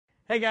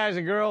Hey guys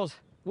and girls,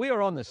 we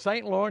are on the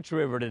St. Lawrence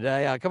River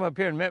today. I come up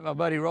here and met my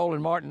buddy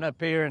Roland Martin up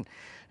here,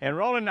 and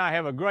Roland and I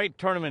have a great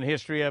tournament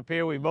history up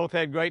here. We both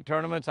had great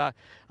tournaments.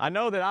 I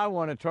know that I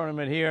won a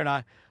tournament here, and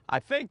I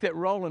think that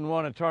Roland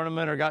won a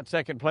tournament or got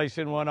second place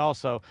in one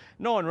also.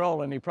 Knowing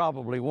Roland, he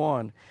probably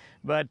won.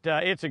 But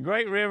it's a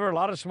great river, a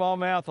lot of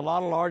smallmouth, a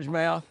lot of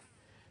largemouth,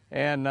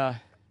 and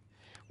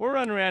we're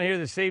running around here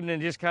this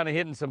evening just kind of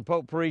hitting some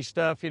potpourri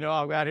stuff. You know,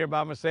 I'm out here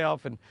by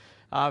myself, and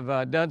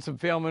I've done some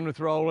filming with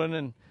Roland,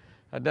 and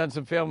I've done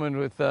some filming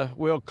with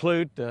Will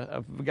Clute,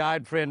 a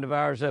guide friend of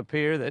ours up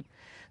here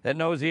that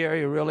knows the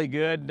area really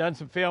good. Done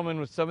some filming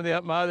with some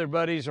of my other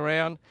buddies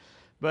around.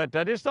 But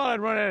I just thought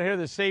I'd run out here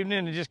this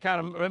evening and just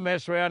kind of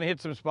mess around and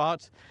hit some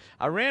spots.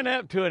 I ran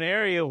up to an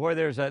area where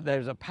there's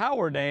a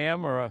power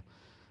dam, or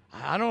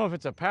I don't know if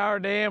it's a power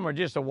dam or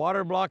just a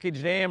water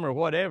blockage dam or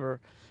whatever.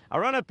 I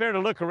run up there to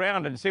look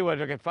around and see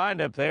what I could find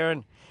up there,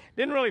 and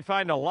didn't really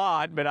find a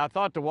lot, but I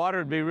thought the water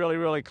would be really,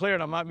 really clear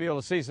and I might be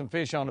able to see some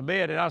fish on the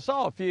bed. And I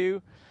saw a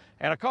few,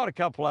 and I caught a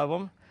couple of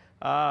them,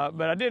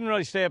 but I didn't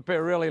really stay up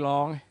there really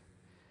long.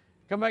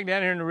 Come back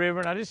down here in the river,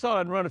 and I just thought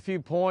I'd run a few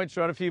points,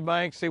 run a few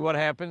banks, see what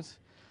happens.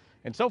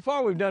 And so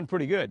far, we've done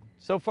pretty good.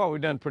 So far,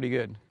 we've done pretty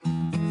good.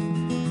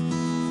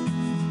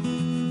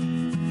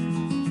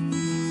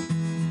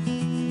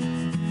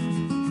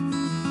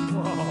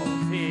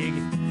 Whoa, pig.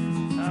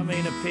 I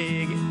mean a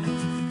pig.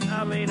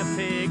 I mean a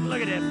pig.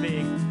 Look at that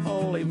pig.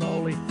 Holy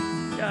moly.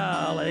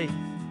 Golly.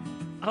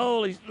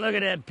 Holy, look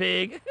at that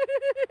pig.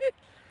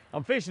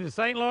 I'm fishing the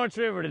St. Lawrence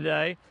River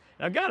today.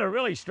 I've got a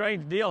really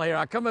strange deal here.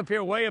 I come up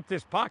here way up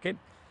this pocket,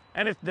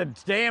 and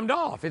it's dammed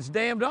off. It's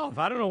dammed off.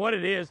 I don't know what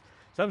it is.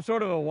 Some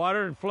sort of a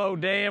water flow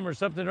dam or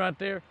something right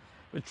there.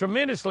 With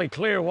tremendously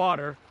clear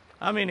water.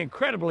 I mean,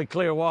 incredibly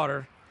clear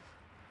water.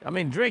 I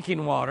mean,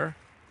 drinking water.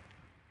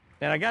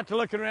 And I got to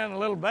looking around the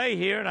little bay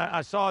here, and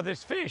I saw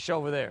this fish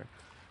over there.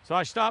 So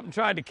I stopped and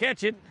tried to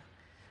catch it,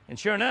 and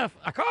sure enough,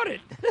 I caught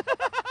it.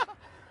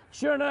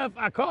 Sure enough,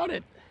 I caught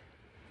it.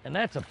 And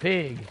that's a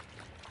pig.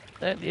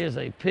 That is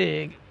a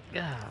pig.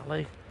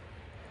 Golly.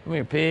 Come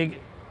here, pig.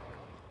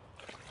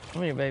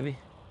 Come here, baby.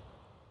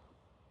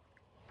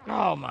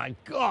 Oh my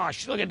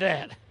gosh, look at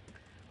that.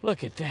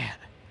 Look at that.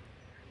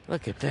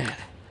 Look at that.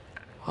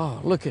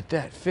 Oh, look at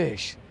that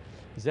fish.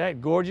 Is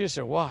that gorgeous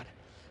or what?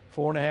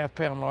 4.5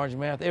 pound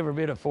largemouth, every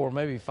bit of 4,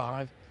 maybe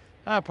 5.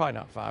 Probably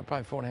not 5,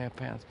 probably 4.5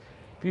 pounds.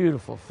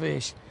 Beautiful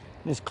fish.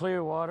 This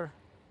clear water.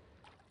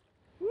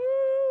 Woo!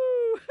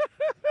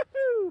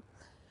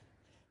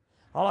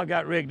 All I've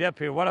got rigged up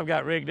here, what I've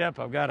got rigged up,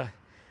 I got a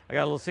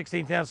little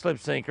 16-ounce slip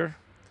sinker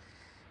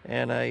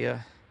and a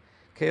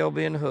kale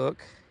bin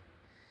hook.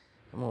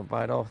 I'm gonna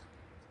bite off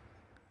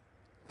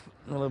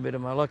a little bit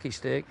of my lucky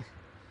stick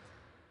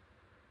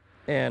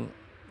and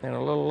a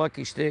little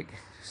lucky stick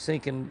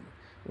sinking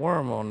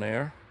worm on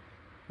there.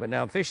 But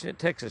now I'm fishing it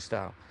Texas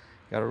style.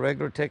 Got a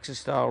regular Texas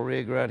style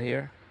rig right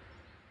here.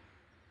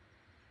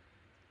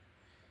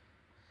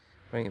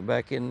 Bring it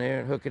back in there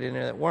and hook it in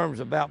there. That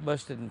worm's about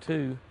busted in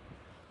two.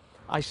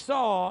 I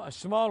saw a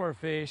smaller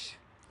fish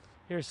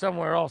here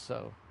somewhere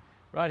also,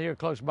 right here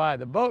close by.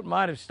 The boat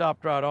might have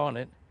stopped right on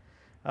it.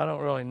 I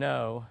don't really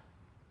know,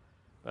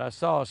 but I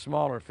saw a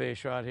smaller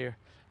fish right here.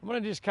 I'm gonna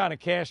just kind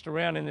of cast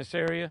around in this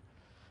area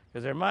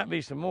because there might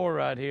be some more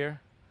right here.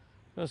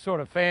 I'm gonna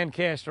sort of fan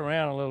cast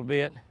around a little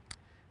bit,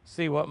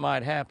 see what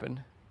might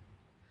happen.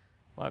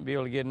 Might be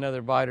able to get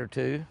another bite or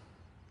two.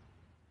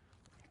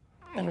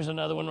 And there's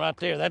another one right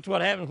there. That's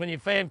what happens when you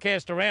fan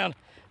cast around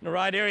in the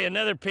right area.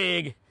 Another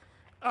pig.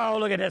 Oh,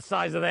 look at that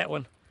size of that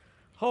one.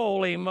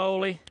 Holy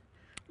moly.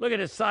 Look at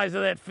the size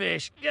of that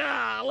fish.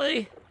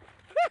 Golly.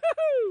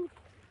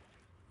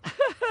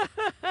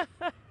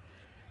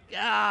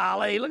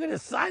 Golly, look at the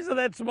size of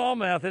that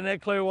smallmouth in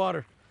that clear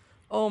water.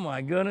 Oh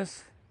my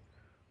goodness.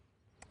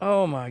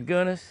 Oh my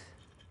goodness.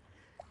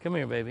 Come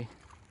here, baby.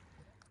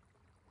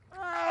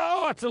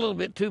 Oh, it's a little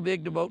bit too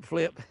big to boat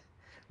flip.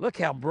 Look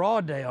how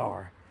broad they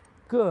are.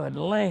 Good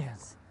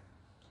lands.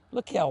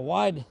 Look how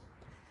wide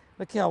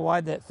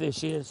that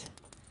fish is.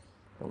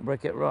 Don't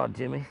break that rod,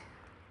 Jimmy.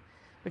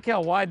 Look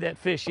how wide that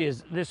fish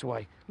is this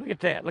way. Look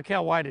at that. Look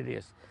how wide it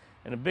is.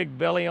 And a big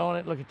belly on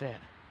it. Look at that.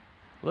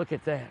 Look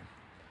at that.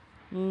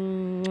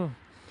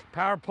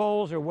 Power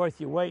poles are worth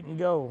your weight in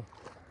gold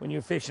when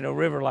you're fishing a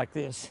river like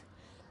this.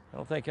 I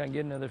don't think I can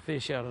get another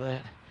fish out of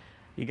that.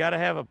 You got to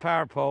have a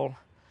power pole.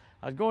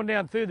 I was going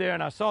down through there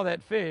and I saw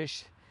that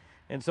fish,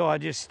 and so I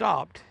just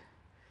stopped.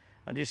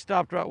 I just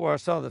stopped right where I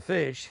saw the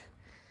fish.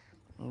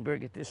 I better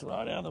get this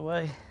rod out of the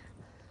way.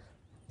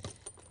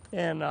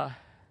 And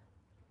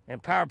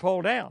power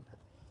pole down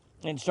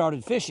and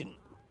started fishing.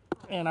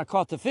 And I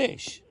caught the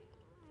fish.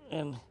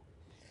 And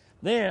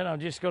then I'm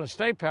just going to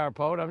stay power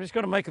poled. I'm just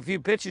going to make a few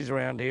pitches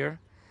around here.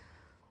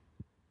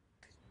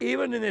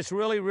 Even in this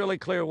really, really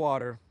clear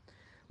water,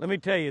 let me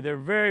tell you, they're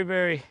very,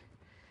 very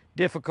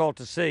difficult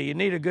to see. You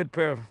need a good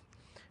pair of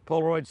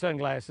Polaroid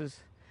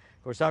sunglasses.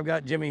 Of course, I've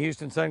got Jimmy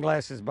Houston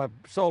sunglasses by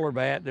Solar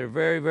Bat. They're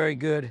very, very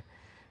good.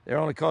 They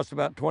only cost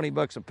about 20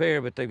 bucks a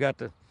pair, but they've got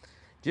the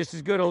just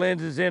as good a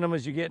lenses in them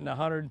as you get in a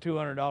 $100 and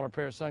 $200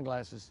 pair of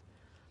sunglasses.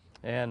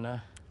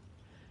 And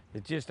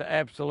it's just an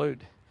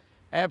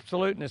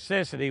absolute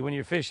necessity when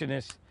you're fishing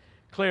this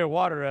clear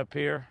water up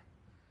here,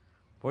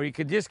 where you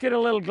could just get a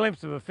little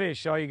glimpse of a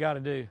fish. All you got to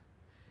do.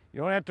 You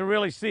don't have to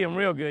really see them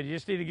real good. You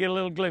just need to get a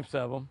little glimpse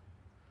of them.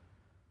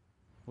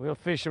 We'll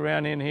fish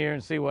around in here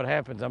and see what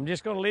happens. I'm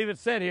just going to leave it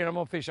set here, and I'm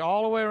going to fish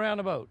all the way around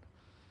the boat.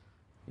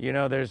 You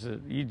know,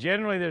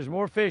 generally there's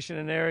more fish in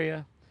an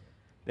area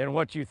than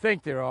what you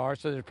think there are.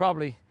 So there's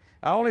probably,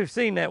 I only have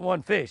seen that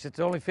one fish. It's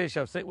the only fish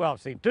I've seen. Well,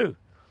 I've seen two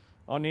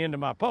on the end of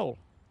my pole.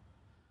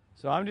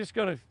 So I'm just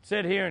going to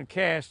sit here and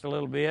cast a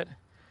little bit,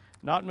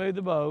 not move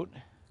the boat.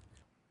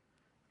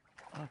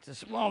 That's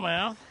a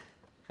smallmouth.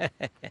 I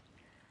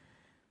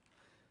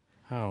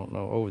don't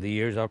know, over the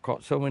years I've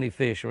caught so many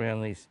fish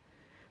around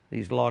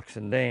these locks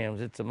and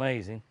dams. It's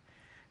amazing.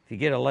 If you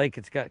get a lake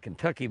that's got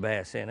Kentucky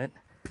bass in it,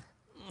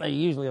 there's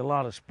usually a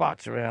lot of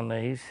spots around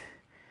these.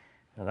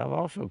 And I've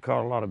also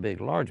caught a lot of big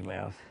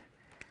largemouth.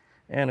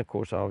 And of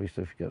course,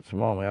 obviously, if you got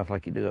smallmouth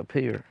like you do up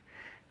here,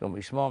 gonna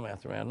be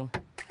smallmouth around them.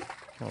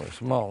 Kind of a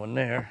small one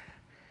there.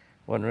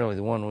 Wasn't really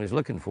the one we was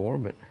looking for,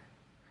 but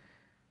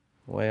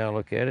the way I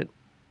look at it,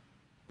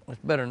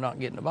 it's better not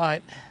getting a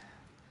bite.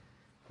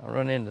 I'll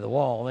run into the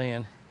wall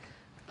then.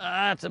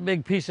 That's a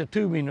big piece of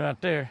tubing right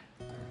there.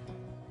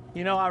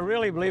 You know, I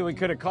really believe we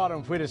could have caught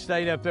them if we'd have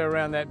stayed up there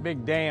around that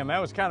big dam.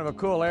 That was kind of a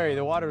cool area.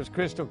 The water was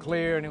crystal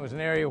clear, and it was an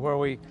area where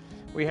we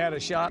had a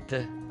shot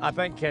to, I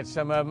think, catch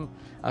some of them.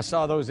 I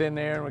saw those in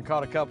there, and we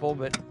caught a couple,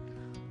 but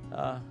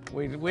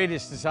we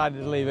just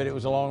decided to leave it. It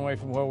was a long way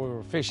from where we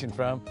were fishing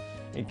from.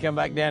 And come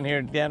back down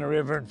here, down the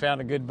river, and found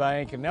a good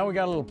bank. And now we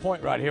got a little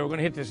point right here. We're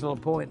gonna hit this little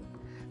point,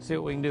 see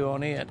what we can do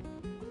on it.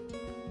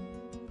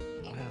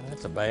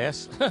 That's a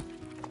bass.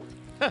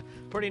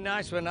 Pretty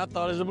nice one. I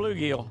thought it was a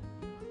bluegill.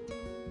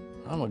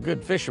 I'm a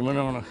good fisherman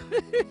on a...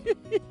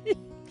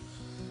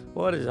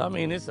 What is, I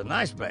mean, it's a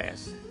nice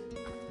bass.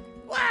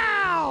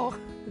 Wow!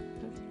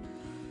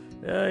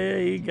 Yeah,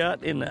 he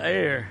got in the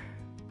air.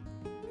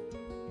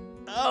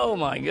 Oh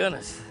my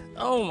goodness.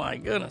 Oh my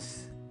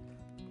goodness.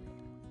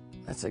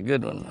 That's a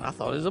good one. I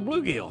thought it was a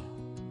bluegill.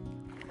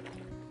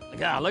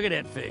 God, look at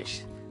that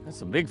fish.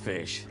 That's a big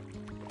fish.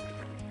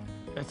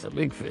 That's a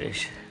big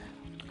fish.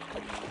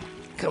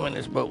 Come in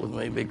this boat with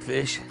me, big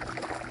fish.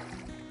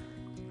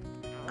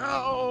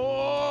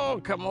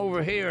 Oh, come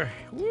over here.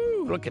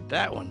 Woo, look at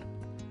that one.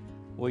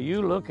 Will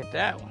you look at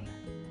that one?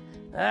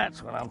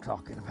 That's what I'm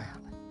talking about.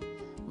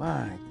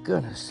 My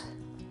goodness.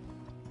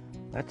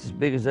 That's as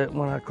big as that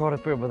one I caught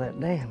up here by that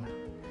dam.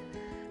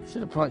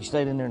 Should have probably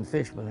stayed in there and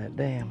fished by that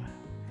dam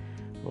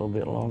a little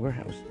bit longer.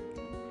 That was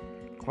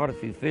quite a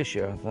few fish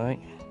here, I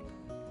think.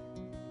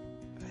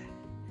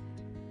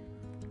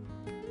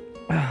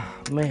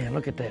 Oh, man,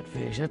 look at that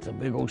fish. That's a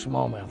big old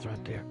smallmouth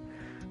right there.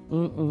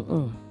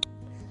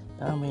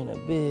 I mean, a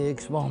big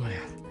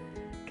smallmouth.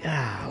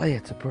 Golly,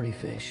 it's a pretty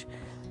fish.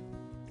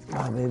 Come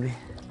on, baby.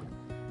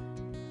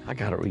 I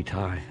gotta retie.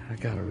 I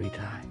gotta retie.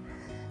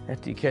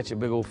 After you catch a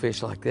big old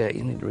fish like that,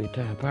 you need to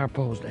retie. Power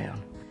pole's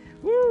down.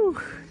 Woo!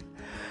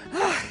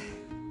 Ah.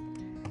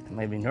 It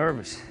made me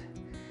nervous.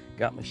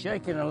 Got me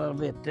shaking a little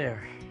bit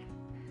there.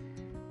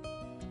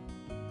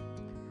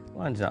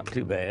 Line's not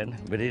too bad,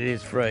 but it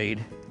is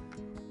frayed.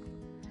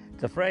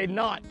 It's afraid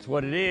not. It's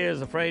what it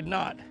is, afraid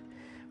not.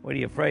 What are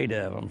you afraid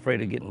of? I'm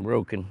afraid of getting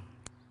broken.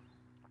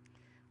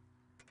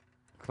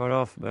 Cut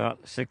off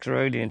about 6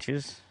 or 8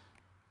 inches.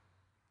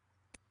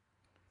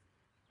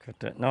 Cut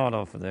that knot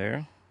off of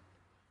there.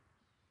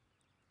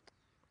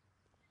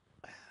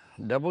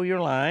 Double your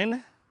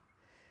line.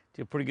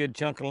 Get a pretty good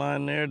chunk of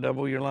line there.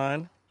 Double your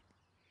line.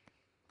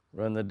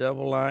 Run the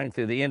double line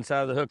through the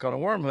inside of the hook on a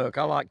worm hook.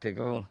 I like to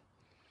go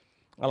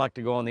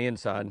on the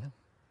inside,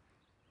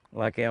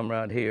 like I am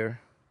right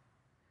here.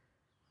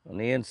 On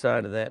the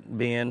inside of that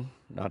bend,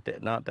 not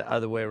the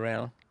other way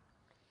around.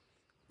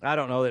 I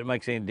don't know that it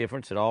makes any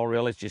difference at all,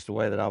 really. It's just the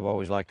way that I've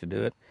always liked to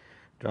do it.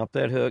 Drop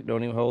that hook,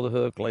 don't even hold the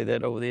hook. Lay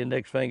that over the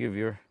index finger of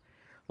your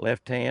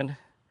left hand.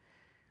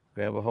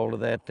 Grab a hold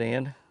of that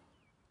then.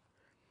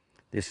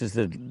 This is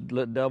the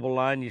double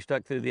line you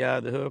stuck through the eye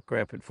of the hook.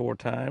 Wrap it 4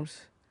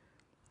 times.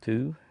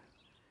 2,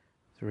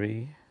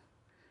 3,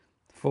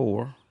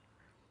 4.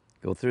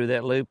 Go through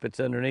that loop that's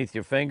underneath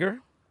your finger.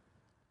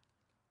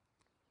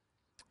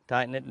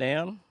 Tighten it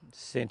down,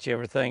 cinch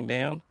everything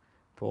down.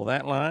 Pull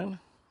that line,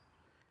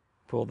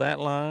 hold that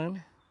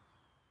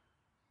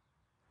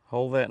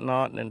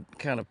knot and then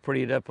kind of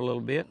pretty it up a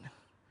little bit.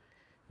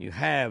 You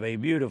have a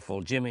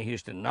beautiful Jimmy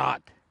Houston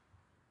knot.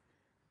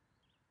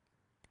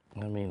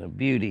 I mean, a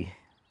beauty.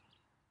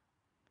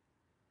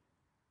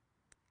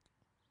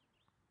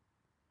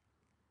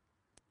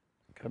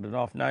 Cut it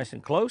off nice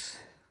and close.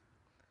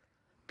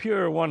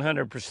 Pure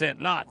 100%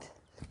 knot.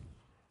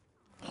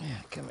 Yeah,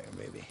 come here,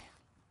 baby.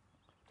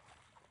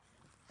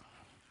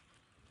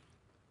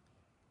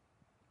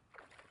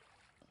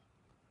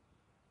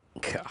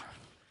 God.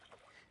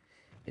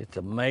 It's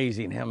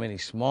amazing how many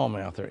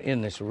smallmouth are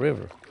in this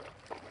river.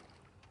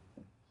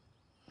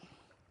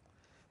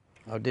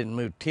 I didn't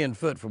move 10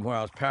 foot from where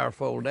I was power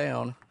pole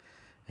down.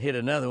 Hit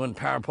another one,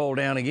 power pole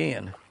down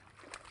again.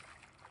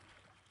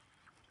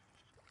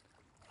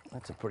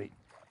 That's a pretty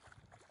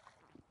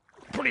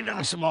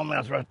darn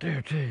smallmouth right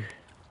there too.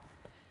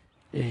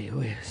 Yeah, he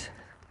is.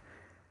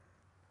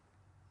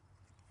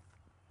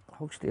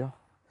 Hold still.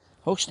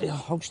 Hold still.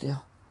 Hold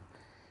still.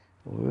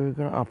 We're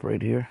gonna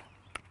operate here.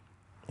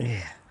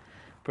 Yeah.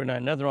 Pretty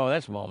nice. Nothing wrong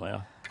with that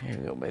smallmouth. Here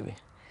you go, baby.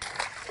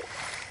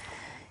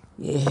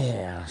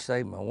 Yeah,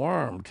 saved my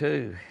worm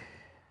too.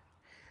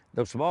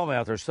 Those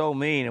smallmouth are so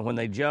mean, and when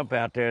they jump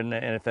out there, and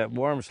if that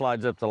worm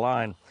slides up the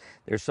line,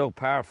 they're so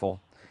powerful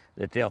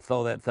that they'll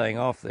throw that thing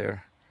off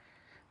there.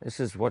 This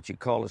is what you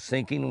call a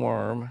sinking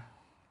worm.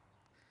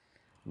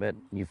 But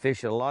you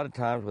fish it a lot of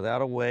times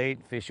without a weight,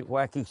 fish it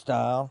wacky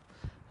style.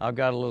 I've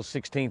got a little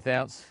 16th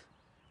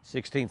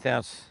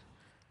ounce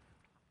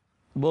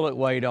bullet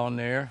weight on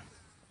there.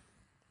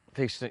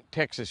 Fixed it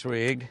Texas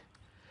rigged.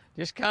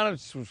 Just kind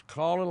of was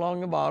crawling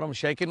along the bottom,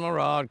 shaking my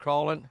rod,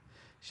 crawling,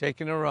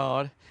 shaking the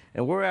rod.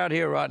 And we're out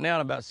here right now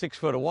in about 6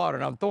 foot of water,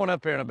 and I'm throwing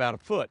up here in about a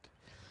foot.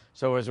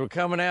 So as we're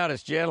coming out,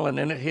 it's gentle, and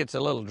then it hits a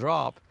little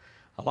drop.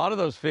 A lot of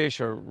those fish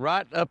are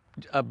right up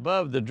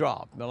above the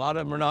drop. A lot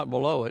of them are not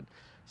below it.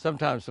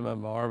 Sometimes some of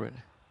them are, but...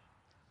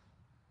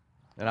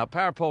 And I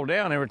power pole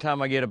down every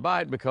time I get a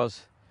bite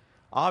because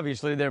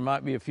obviously there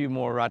might be a few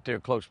more right there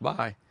close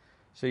by.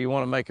 So you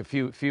want to make a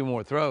few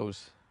more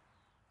throws.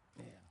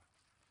 Yeah.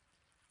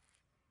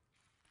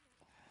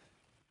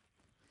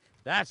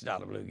 That's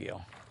not a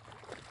bluegill.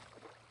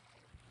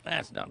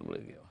 That's not a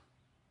bluegill.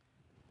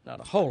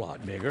 Not a whole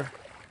lot bigger.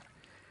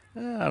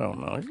 I don't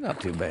know. It's not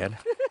too bad.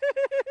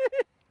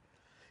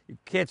 You're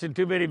catching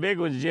too many big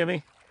ones,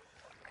 Jimmy.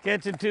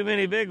 Catching too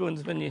many big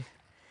ones when you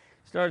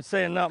start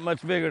saying not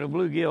much bigger than a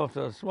bluegill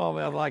to a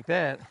smallmouth like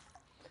that.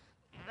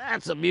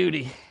 That's a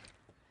beauty.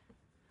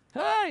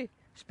 Hey!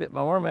 Spit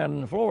my worm out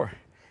on the floor.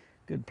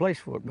 Good place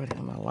for it, but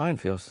my line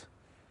feels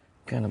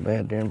kind of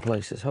bad there in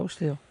places. Hold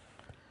still.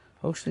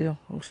 Hold still.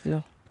 Hold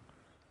still.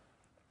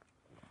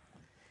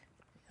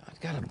 I've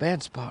got a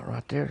bad spot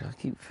right there I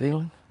keep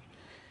feeling.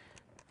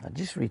 I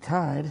just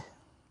retied.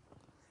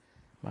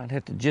 Might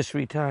have to just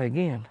retie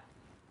again.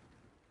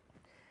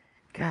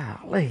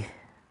 Golly.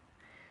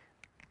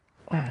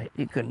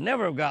 You could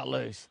never have got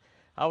loose.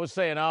 I was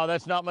saying, oh,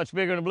 that's not much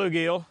bigger than a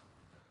bluegill.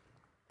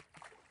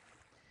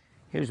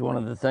 Here's one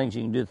of the things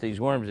you can do with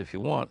these worms if you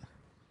want.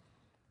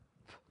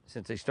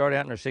 Since they start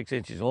out and they're 6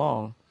 inches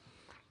long,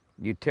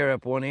 you tear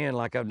up one end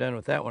like I've done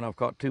with that one. I've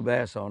caught 2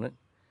 bass on it.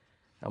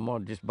 I'm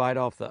gonna just bite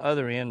off the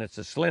other end, that's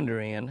a slender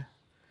end,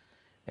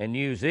 and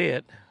use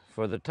it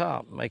for the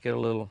top. Make it a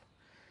little,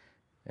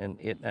 and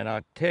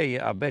I tell you,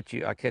 I bet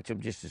you I catch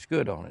them just as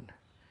good on it.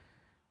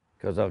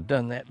 Because I've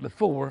done that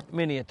before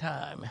many a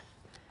time.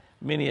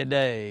 Many a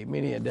day,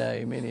 many a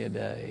day, many a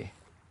day.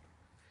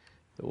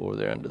 Over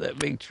there under that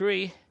big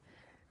tree.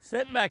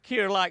 Sit back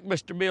here like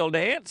Mr. Bill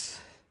Dance.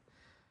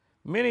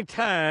 Many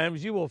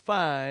times you will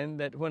find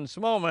that when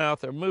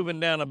smallmouth are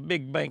moving down a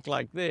big bank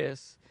like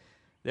this,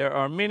 there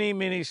are many,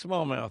 many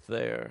smallmouth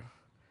there.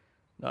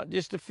 Not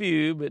just a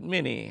few, but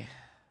many.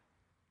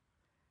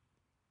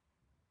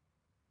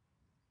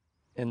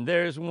 And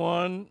there's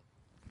one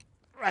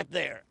right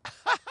there.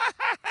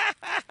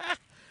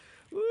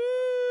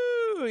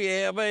 Woo,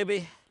 yeah,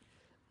 baby.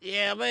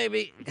 Yeah,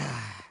 baby.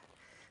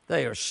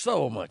 They are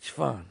so much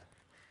fun.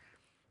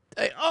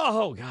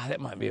 Oh, God,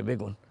 that might be a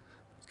big one.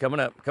 It's coming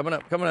up, coming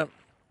up, coming up.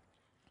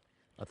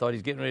 I thought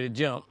he's getting ready to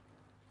jump.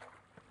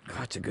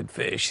 God, it's a good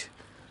fish.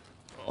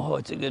 Oh,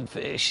 it's a good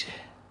fish.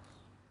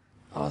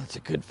 Oh, that's a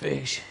good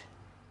fish.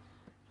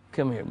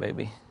 Come here,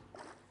 baby.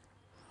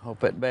 Hope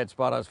that bad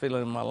spot I was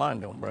feeling in my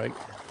line don't break.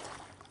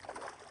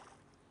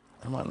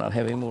 I might not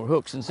have any more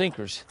hooks and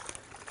sinkers.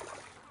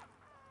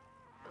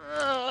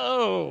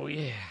 Oh,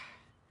 yeah.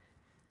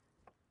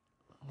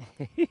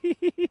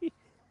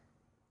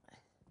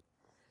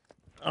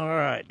 All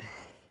right.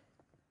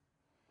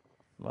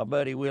 My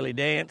buddy Willie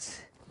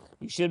Dance,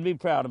 you should be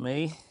proud of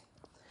me.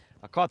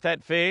 I caught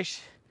that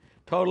fish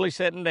totally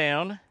setting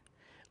down,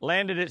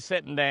 landed it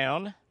setting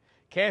down,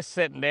 cast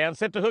setting down,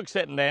 set the hook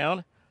setting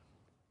down,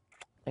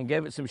 and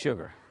gave it some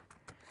sugar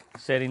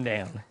setting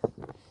down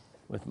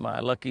with my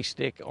lucky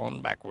stick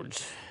on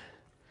backwards.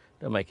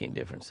 Don't make any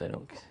difference. They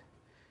don't.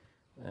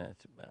 That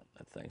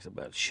thing's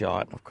about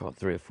shot. I've caught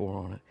 3 or 4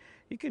 on it.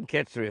 You can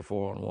catch 3 or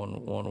 4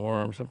 on one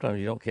worm. Sometimes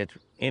you don't catch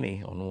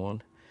any on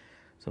one.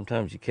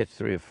 Sometimes you catch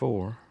 3 or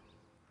 4.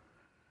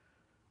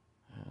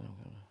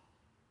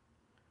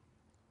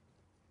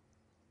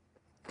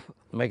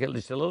 Make it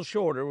just a little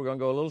shorter. We're going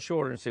to go a little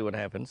shorter and see what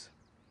happens.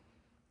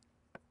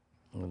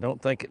 I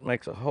don't think it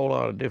makes a whole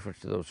lot of difference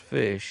to those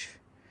fish.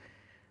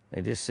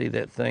 They just see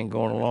that thing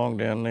going along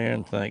down there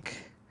and think,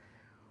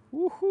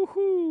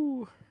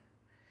 woo-hoo-hoo,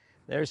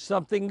 there's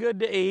something good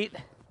to eat.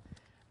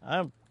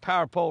 I'm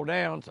power pole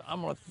down, so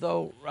I'm going to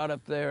throw right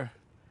up there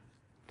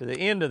to the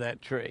end of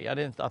that tree.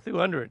 I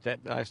threw under it that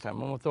last time.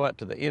 I'm going to throw it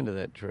to the end of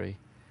that tree.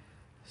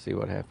 See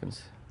what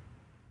happens.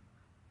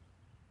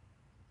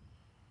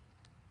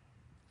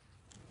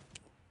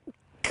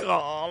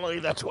 Golly,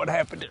 that's what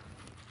happened.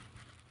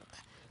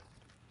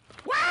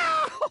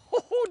 Wow!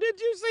 Did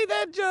you see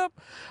that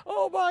jump?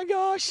 Oh my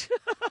gosh.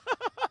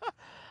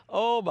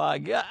 Oh my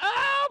God.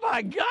 Oh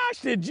my gosh,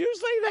 did you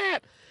see that?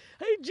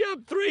 He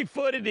jumped 3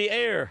 foot in the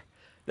air.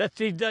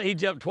 He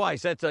jumped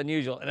twice. That's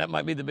unusual. And that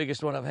might be the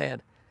biggest one I've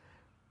had.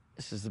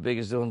 This is the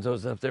biggest one.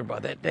 Those up there by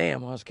that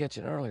dam I was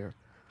catching earlier.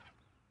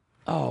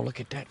 Oh, look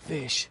at that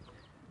fish.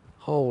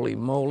 Holy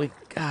moly.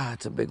 God,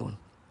 it's a big one.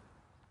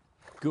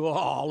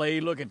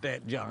 Golly, look at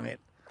that giant.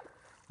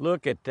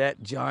 Look at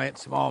that giant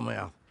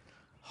smallmouth.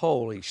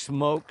 Holy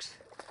smokes.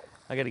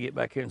 I got to get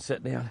back here and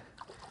sit down.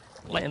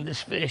 Land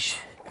this fish.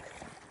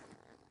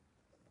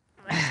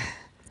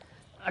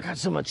 I got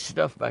so much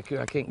stuff back here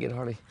I can't get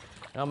hardly.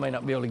 I may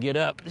not be able to get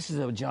up. This is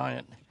a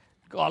giant.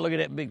 God, look at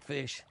that big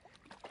fish.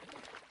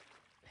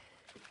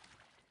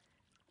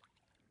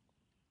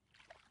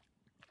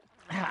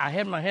 I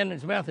had my hand in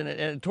its mouth and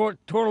it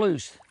tore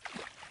loose.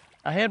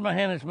 I had my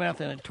hand in its mouth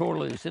and it tore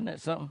loose. Isn't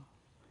that something?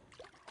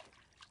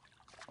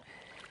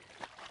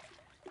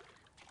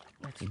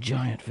 That's a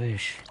giant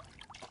fish.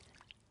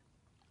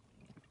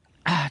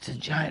 Ah, it's a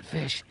giant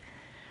fish.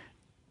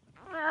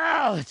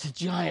 Oh, it's a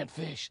giant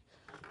fish.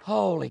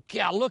 Holy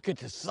cow, look at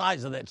the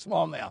size of that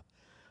smallmouth.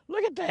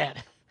 Look at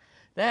that.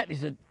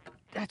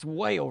 That's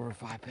way over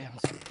 5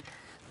 pounds.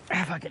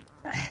 If I can,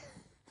 I'm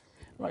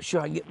not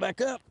sure I can get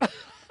back up.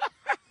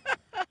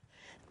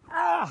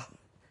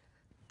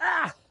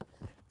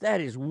 That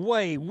is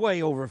way,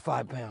 way over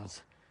 5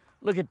 pounds.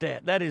 Look at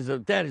that. That is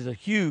a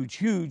huge,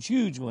 huge,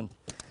 huge one.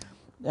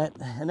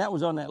 And that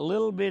was on that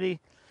little bitty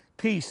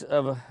piece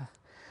of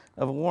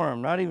a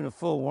worm, not even a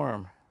full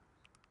worm.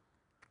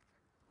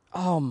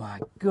 Oh my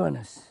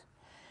goodness.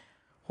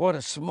 What a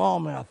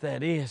smallmouth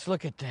that is.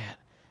 Look at that.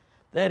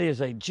 That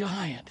is a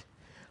giant.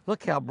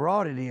 Look how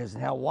broad it is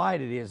and how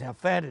wide it is, how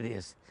fat it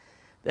is.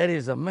 That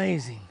is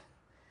amazing.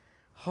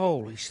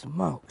 Holy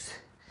smokes.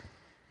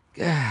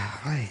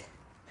 Golly.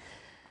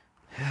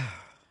 I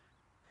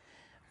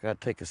gotta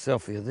take a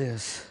selfie of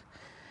this.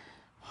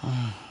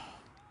 I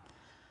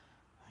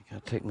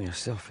gotta take me a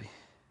selfie.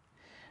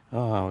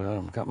 Oh,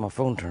 I've got my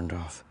phone turned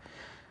off.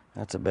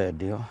 That's a bad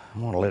deal. I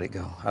want to let it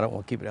go. I don't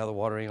want to keep it out of the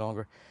water any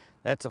longer.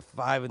 That's a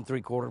 5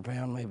 3/4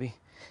 pound, maybe.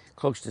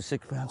 Close to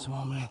 6 pound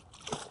smallmouth.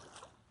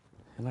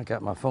 And I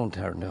got my phone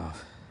turned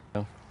off.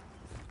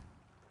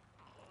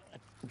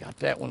 Got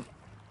that one.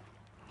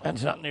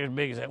 That's not near as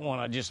big as that one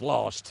I just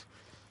lost.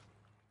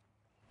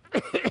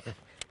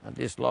 I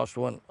just lost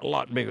one a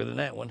lot bigger than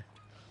that one.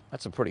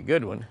 That's a pretty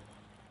good one.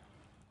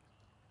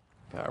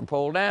 Power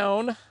pole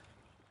down.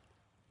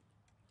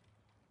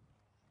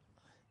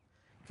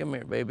 Come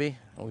here, baby.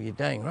 Oh, you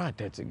dang right,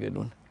 that's a good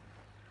one.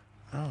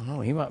 I don't know,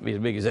 he might be as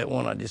big as that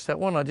one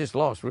I just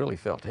lost really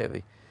felt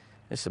heavy.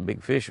 It's a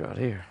big fish right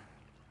here.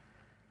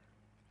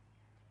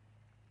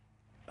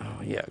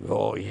 Oh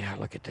yeah,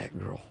 look at that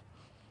girl.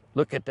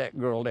 Look at that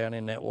girl down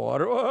in that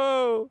water.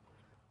 Whoa!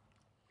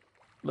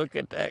 Look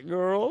at that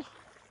girl.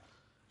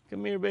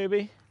 Come here,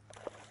 baby.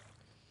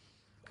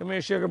 Come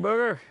here, sugar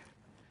booger.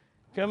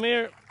 Come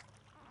here,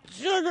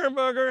 sugar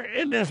booger,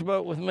 in this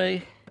boat with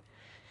me.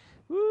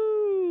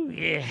 Woo,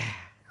 yeah.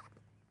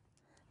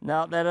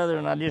 Now, that other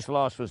one I just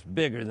lost was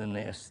bigger than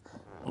this.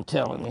 I'm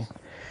telling you.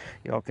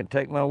 Y'all can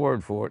take my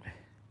word for it.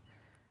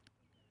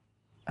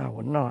 I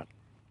would not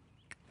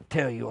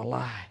tell you a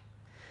lie.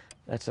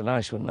 That's a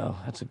nice one, though.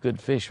 That's a good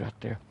fish right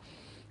there.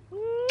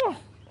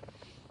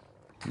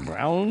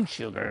 Brown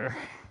sugar.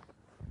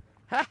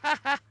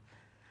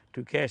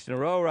 2 casts in a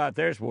row right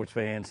there, sports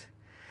fans.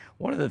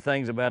 One of the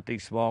things about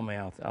these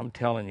smallmouth, I'm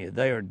telling you,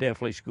 they are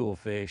definitely school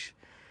fish.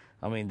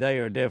 I mean, they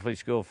are definitely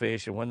school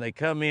fish. And when they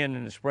come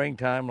in the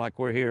springtime, like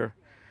we're here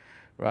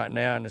right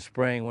now in the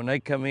spring, when they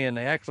come in,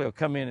 they actually will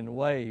come in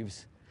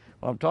waves.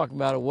 When I'm talking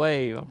about a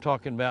wave, I'm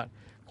talking about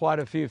quite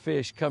a few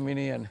fish coming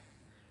in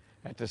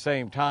at the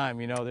same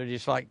time. You know, they're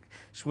just like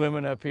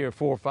swimming up here,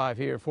 4 or 5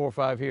 here, 4 or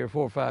 5 here,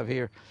 4 or 5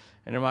 here.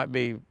 And there might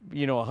be,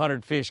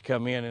 100 fish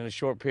come in a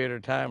short period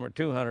of time, or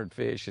 200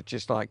 fish. It's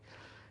just like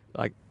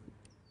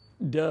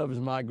doves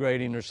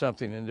migrating or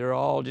something, and they're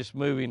all just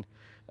moving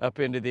up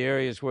into the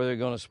areas where they're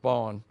going to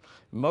spawn.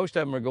 Most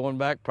of them are going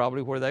back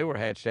probably where they were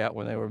hatched out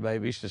when they were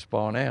babies to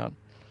spawn out.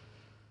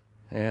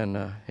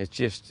 And it's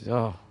just,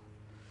 oh.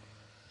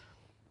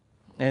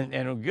 And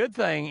a good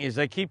thing is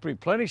they keep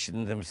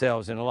replenishing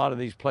themselves in a lot of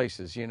these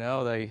places. You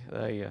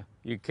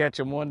catch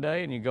them one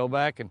day and you go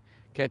back and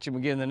catch them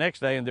again the next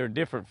day, and they're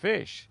different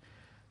fish.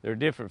 They're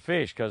different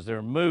fish because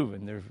they're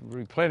moving, they're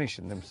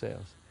replenishing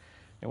themselves.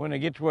 And when they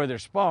get to where they're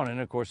spawning,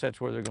 of course,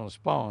 that's where they're going to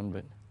spawn.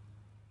 But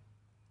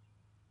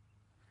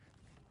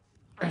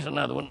there's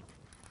another one.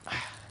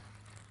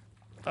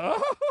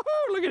 Oh,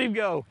 look at him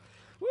go.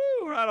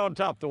 Woo, right on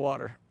top of the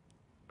water.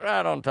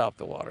 Right on top of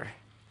the water.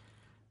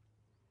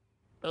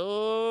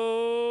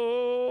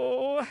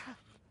 Oh.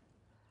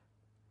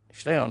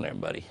 Stay on there,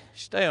 buddy.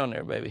 Stay on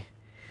there, baby.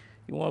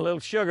 You want a little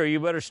sugar, you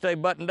better stay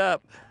buttoned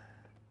up.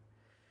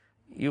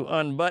 You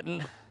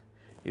unbutton,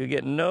 you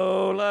get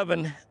no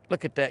loving.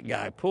 Look at that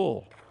guy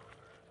pull.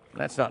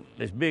 That's not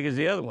as big as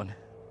the other one.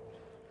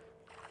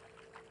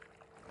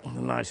 A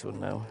nice one,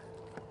 though.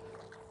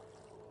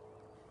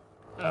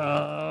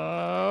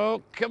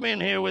 Oh, come in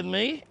here with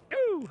me.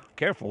 Ooh,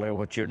 careful there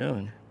what you're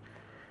doing.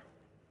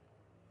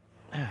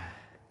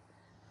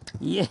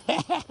 Yeah.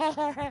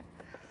 I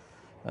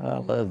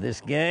love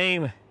this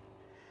game.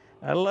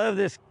 I love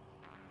this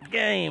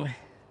game.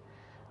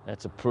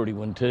 That's a pretty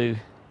one, too.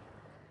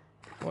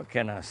 What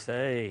can I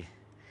say?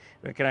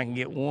 Reckon I can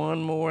get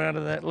one more out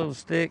of that little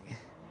stick.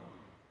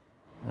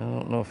 I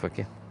don't know if I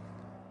can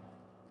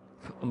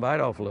bite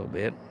off a little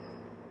bit,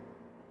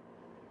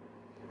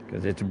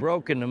 because it's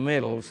broke in the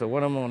middle. So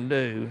what I'm gonna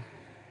do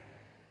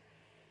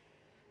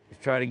is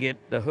try to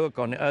get the hook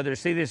on the other.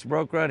 See this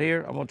broke right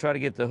here? I'm gonna try to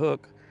get the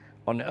hook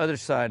on the other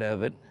side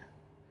of it,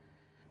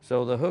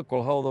 so the hook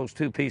will hold those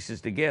two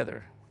pieces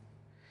together.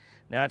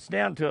 Now it's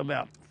down to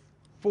about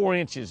 4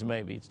 inches,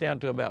 maybe. It's down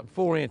to about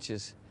 4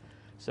 inches.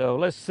 So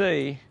let's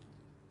see.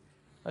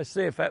 Let's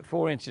see if that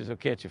 4 inches will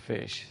catch a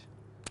fish.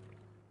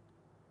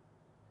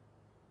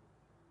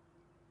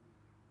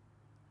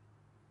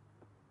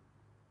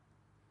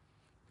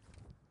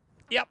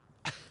 Yep.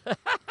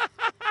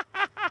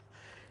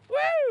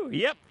 Woo!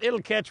 Yep,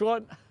 it'll catch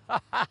one.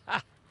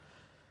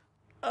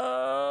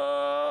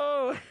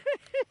 Oh.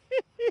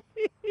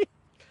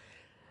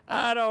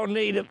 I don't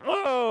need it.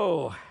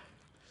 Oh.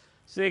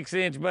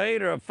 6-inch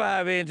bait or a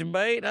 5-inch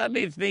bait. I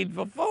need a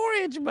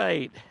 4-inch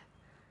bait.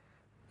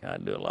 I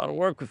do a lot of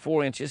work with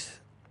 4 inches.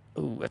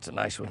 Ooh, that's a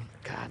nice one.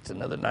 God, it's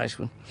another nice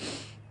one.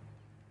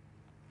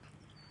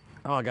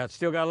 Oh,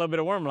 still got a little bit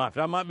of worm life.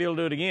 I might be able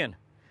to do it again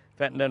if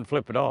that doesn't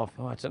flip it off.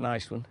 Oh, that's a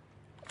nice one.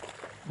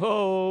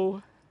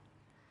 Whoa.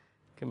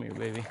 Come here,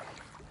 baby.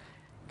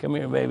 Come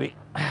here, baby.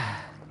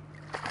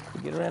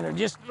 Get around there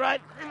just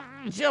right.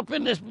 Jump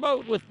in this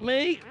boat with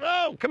me.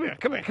 Oh, come here,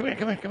 come here, come here,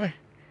 come here, come here.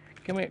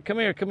 Come here, come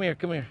here, come here,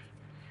 come here.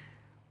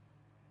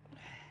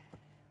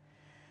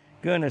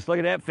 Goodness, look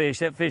at that fish.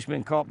 That fish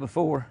been caught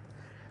before.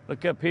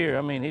 Look up here.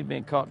 I mean, he's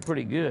been caught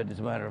pretty good, as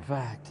a matter of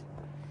fact.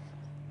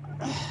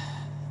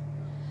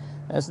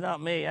 That's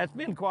not me. That's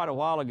been quite a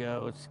while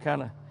ago. It's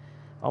kind of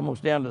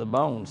almost down to the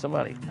bone.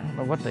 Somebody, I don't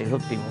know what they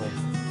hooked him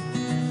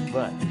with,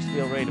 but he's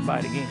still ready to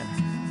bite again.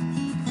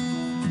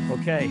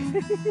 Okay.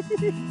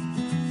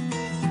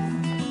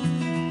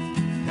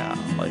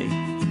 Golly.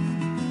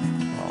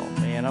 Oh,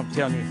 man, I'm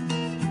telling you,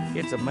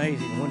 it's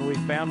amazing. When we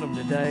found them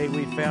today,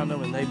 we found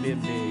them and they've been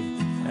big.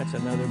 That's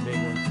another big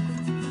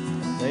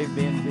one. They've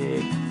been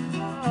big.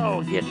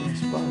 Oh, get in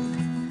this boat.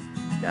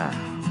 Golly.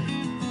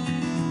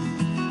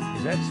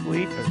 Is that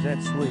sweet or is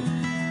that sweet?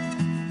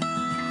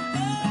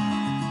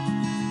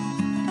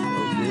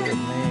 Oh, good,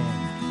 man.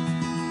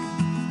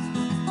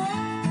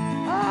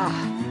 Ah,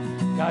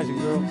 guys and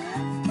girls,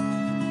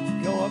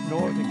 go up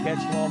north and catch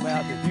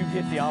smallmouth. If you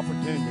get the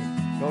opportunity,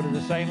 go to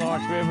the St.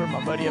 Lawrence River.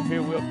 My buddy up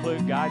here, Will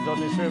Fluke, guides on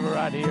this river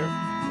right here.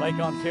 Lake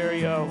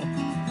Ontario,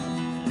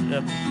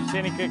 the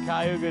Seneca,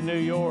 Cayuga, New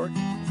York,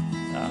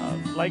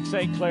 Lake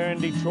St. Clair in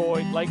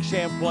Detroit, Lake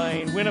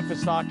Champlain,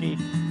 Winnipesaukee.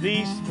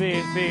 These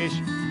fish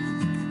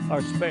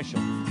are special,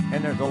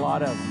 and there's a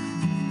lot of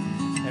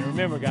them. And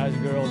remember, guys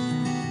and girls,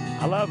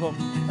 I love them.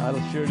 I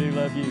sure do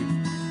love you.